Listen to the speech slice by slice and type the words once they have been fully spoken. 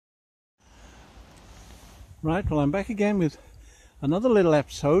Right, well, I'm back again with another little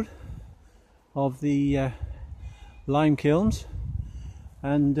episode of the lime kilns,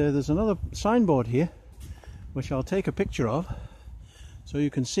 and there's another signboard here which I'll take a picture of so you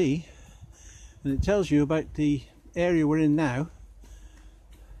can see, and it tells you about the area we're in now.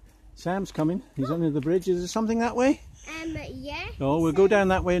 Sam's coming, he's under the bridge. Is there something that way? Yeah. Oh, we'll go down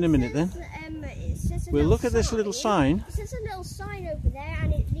that way in a minute then. We'll look at this little sign. It says a little sign over there,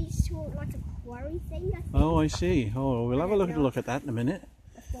 and it leads to like a quarry thing, I think. Oh, I see. Oh, we'll have a look at that in a minute.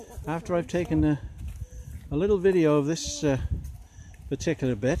 After I've taken a little video of this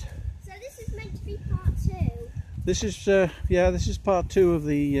particular bit. So this is meant to be part 2. This is this is part 2 of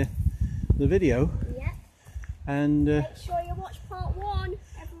the video. Yeah. And make sure you watch part 1.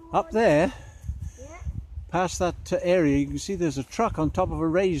 Everyone. Up there, yeah, past that area, you can see there's a truck on top of a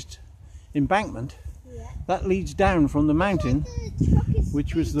raised embankment. yeah, that leads down from the mountain,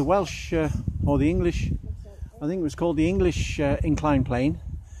 which was the Welsh or the English, I think it was called the English inclined plane,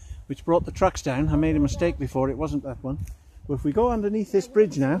 which brought the trucks down. I made a mistake before, it wasn't that one. But if we go underneath this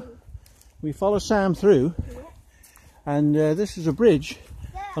bridge now, we follow Sam through, and this is a bridge,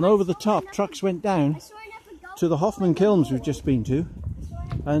 and over the top trucks went down to the Hoffman kilns we've just been to,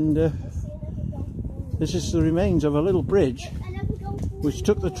 and this is the remains of a little bridge which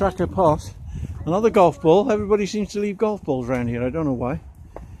took the track apart. Another golf ball. Everybody seems to leave golf balls around here, I don't know why.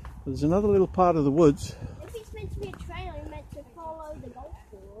 But there's another little part of the woods. If it's meant to be a trail, you're meant to follow the golf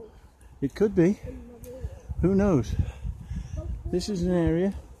ball. It could be. Who knows? This is an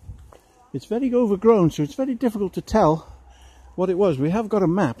area. It's very overgrown, so it's very difficult to tell what it was. We have got a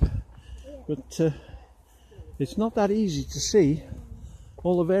map, but it's not that easy to see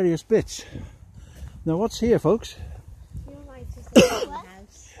all the various bits. Now what's here, folks?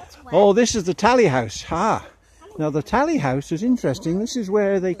 Oh, this is the tally house. Ah, now the tally house is interesting. This is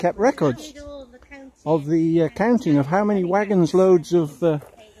where they kept records of the counting of how many wagons loads of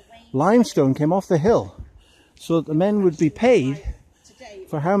limestone came off the hill, so that the men would be paid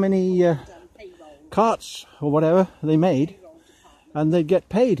for how many carts or whatever they made, and they'd get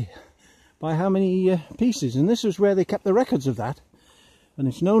paid by how many pieces. And this is where they kept the records of that, and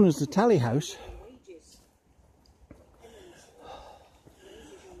it's known as the tally house.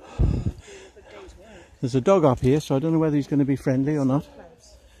 There's a dog up here, so I don't know whether he's going to be friendly or not.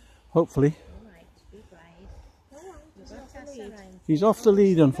 Hopefully. He's off the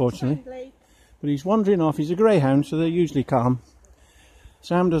lead, unfortunately. But he's wandering off. He's a greyhound, so they're usually calm.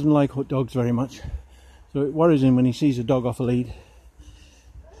 Sam doesn't like dogs very much, so it worries him when he sees a dog off a lead.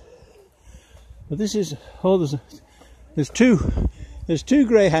 But this is... oh, there's two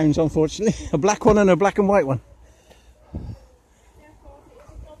greyhounds, unfortunately. A black one and a black and white one.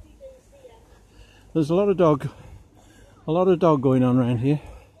 There's a lot of dog going on around here,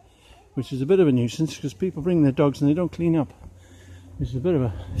 which is a bit of a nuisance because people bring their dogs and they don't clean up, which is a bit of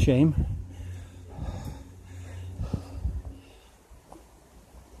a shame.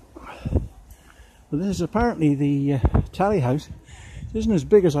 But this is apparently the tally house. It isn't as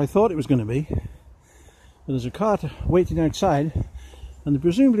big as I thought it was going to be. But there's a cart waiting outside, and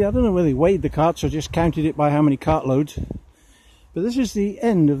presumably, I don't know whether they weighed the carts or just counted it by how many cart loads. But this is the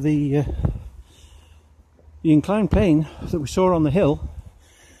end of the inclined plane that we saw on the hill,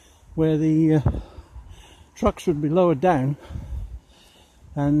 where the trucks would be lowered down,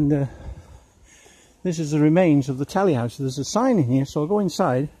 and this is the remains of the tally house. There's a sign in here, so I'll go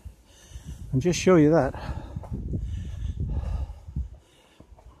inside and just show you that.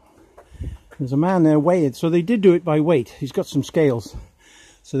 There's a man there weighing, so they did do it by weight. He's got some scales,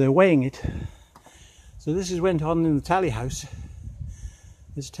 so they're weighing it. So this is went on in the tally house.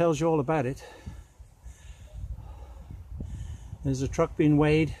 This tells you all about it. There's a truck being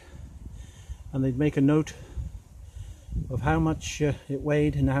weighed, and they'd make a note of how much it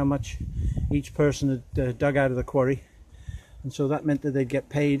weighed and how much each person had dug out of the quarry, and so that meant that they'd get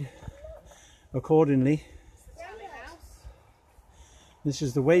paid accordingly. This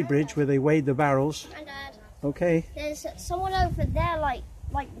is the weigh bridge where they weighed the barrels. Okay. There's someone over there like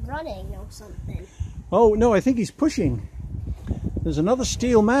running or something. Oh no, I think he's pushing. There's another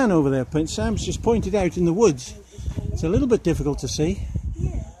steel man over there. Sam's just pointed out in the woods. It's a little bit difficult to see,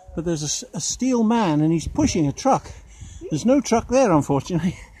 but there's a steel man and he's pushing a truck. There's no truck there,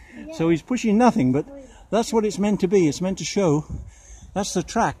 unfortunately, so he's pushing nothing, but that's what it's meant to be. It's meant to show that's the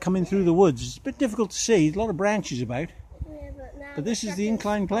track coming through the woods. It's a bit difficult to see, a lot of branches about, but this is the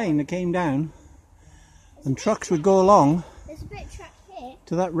inclined plane that came down, and trucks would go along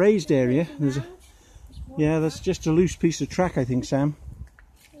to that raised area. Yeah, that's just a loose piece of track, I think, Sam.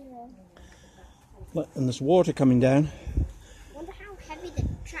 And there's water coming down. I wonder how heavy the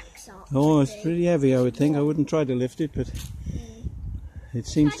track tracks up. Oh, it's pretty heavy, I would think. I wouldn't try to lift it, but it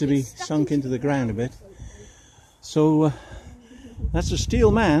seems to be sunk into the ground a bit. So that's a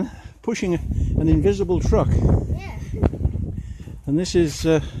steel man pushing an invisible truck. Yeah. And this is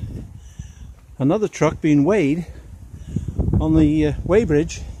another truck being weighed on the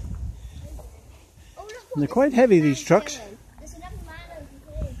weighbridge. Oh, look, And they're quite heavy, these trucks. there's another man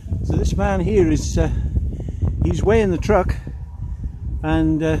over here. So this man here is he's weighing the truck,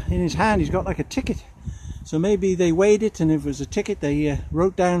 and in his hand he's got like a ticket. So maybe they weighed it, and if it was a ticket they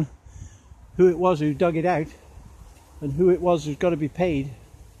wrote down who it was who dug it out and who it was who's got to be paid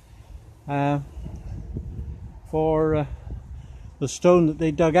for the stone that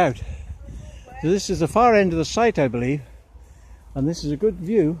they dug out. So this is the far end of the site, I believe, and this is a good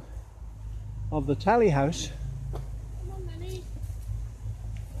view of the tally house. Come on, Manny.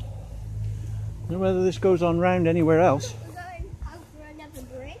 I don't know whether this goes on round anywhere else. We're going over another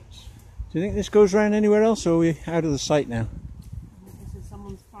bridge. Do you think this goes round anywhere else, or are we out of the site now? This is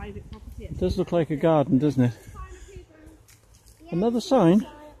someone's private property. It does look like a garden, doesn't it? Yeah, Another sign? to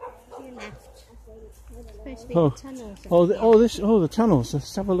your left. Supposed to be Oh. the tunnel. The tunnels.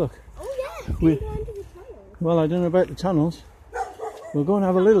 Let's have a look. Oh yeah, We- we go under the tunnel. Well, I don't know about the tunnels. We'll go and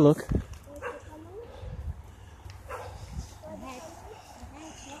have a little look.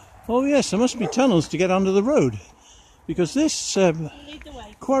 Oh yes, there must be tunnels to get under the road, because this Lead the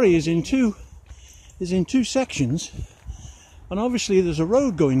way. quarry is in two sections, and obviously there's a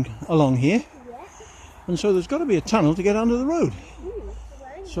road going along here, and so there's got to be a tunnel to get under the road.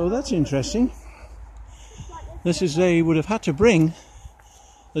 So that's interesting. This is, they would have had to bring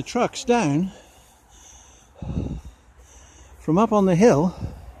the trucks down from up on the hill.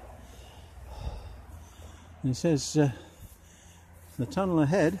 And it says the tunnel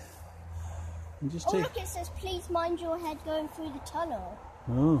ahead. And just Oh take. look, it says please mind your head going through the tunnel.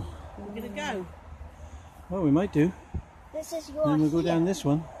 Oh, We're going to go. well, we might do. It says you are Then we'll go here. down this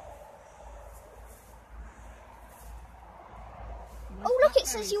one. Oh look, it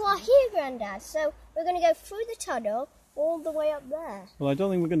says you are here, Grandad. So we're going to go through the tunnel all the way up there. Well, I don't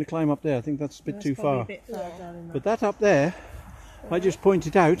think we're going to climb up there. I think that's a bit too far. A bit far down in But that up there, I just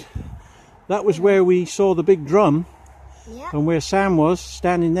pointed out, that was where we saw the big drum, Yeah. and where Sam was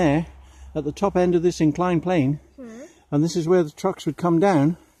standing there at the top end of this inclined plane. And this is where the trucks would come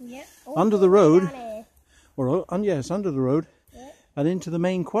down, Yeah. under the road, Down here. or yes, under the road, Yeah. and into the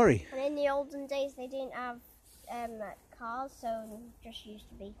main quarry. And in the olden days, they didn't have cars, so just used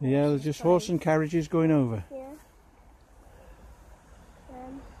to be. Yeah, there's just horse and carriages going over. Yeah.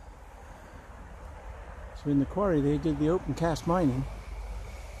 So in the quarry they did the open cast mining.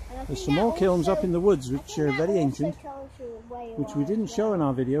 And I There's think some that more kilns also- up in the woods I which think are that very also ancient, tells you where you which are we didn't as show well. in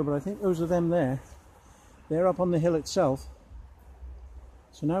our video, but I think those are them there. They're up on the hill itself.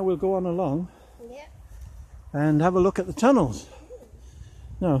 So now we'll go on along Yeah. and have a look at the tunnels.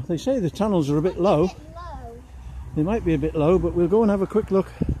 Now, they say the tunnels are a bit low. Bit low. They might be a bit low, but we'll go and have a quick look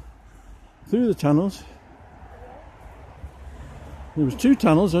through the tunnels. There was two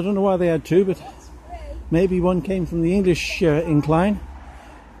tunnels. I don't know why they had two, but maybe one came from the English incline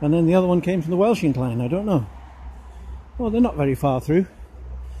and then the other one came from the Welsh incline. I don't know. Well, they're not very far through.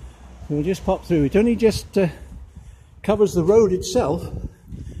 We'll just pop through. It only just covers the road itself,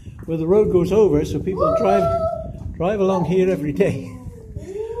 where the road goes over, so people drive along here every day.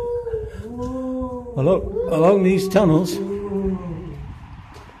 Along these tunnels.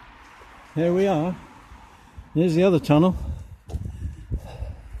 There we are. There's the other tunnel.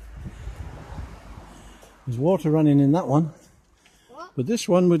 There's water running in that one, but this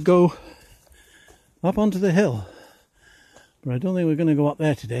one would go up onto the hill. But I don't think we're going to go up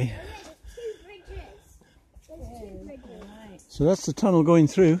there today. Two bridges. There's two bridges. So that's the tunnel going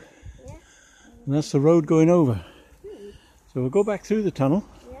through, Yeah. and that's the road going over. So we'll go back through the tunnel,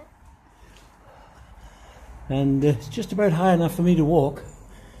 Yeah. and it's just about high enough for me to walk.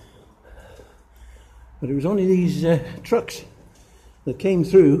 But it was only these trucks that came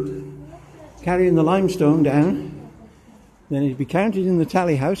through, carrying the limestone down. Then it'd be counted in the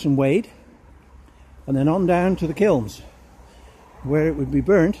tally house and weighed, and then on down to the kilns, where it would be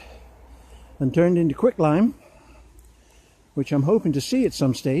burnt and turned into quicklime, which I'm hoping to see at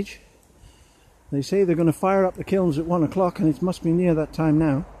some stage. They say they're going to fire up the kilns at 1 o'clock, and it must be near that time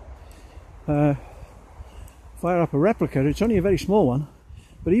now. Fire up a replica. It's only a very small one,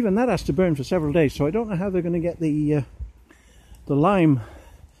 but even that has to burn for several days, so I don't know how they're going to get the lime,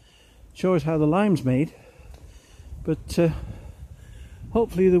 show us how the lime's made, but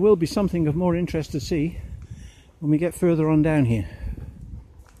hopefully there will be something of more interest to see when we get further on down here.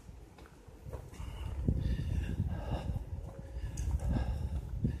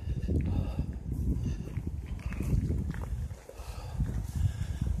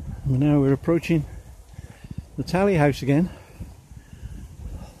 Now we're approaching the tally house again.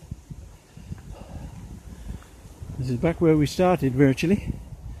 This is back where we started virtually,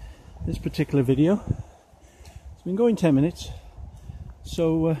 this particular video. It's been going 10 minutes,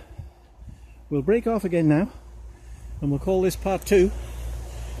 so we'll break off again now and we'll call this part 2,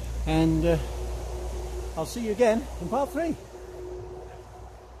 and I'll see you again in part 3.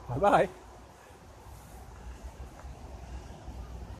 Bye bye.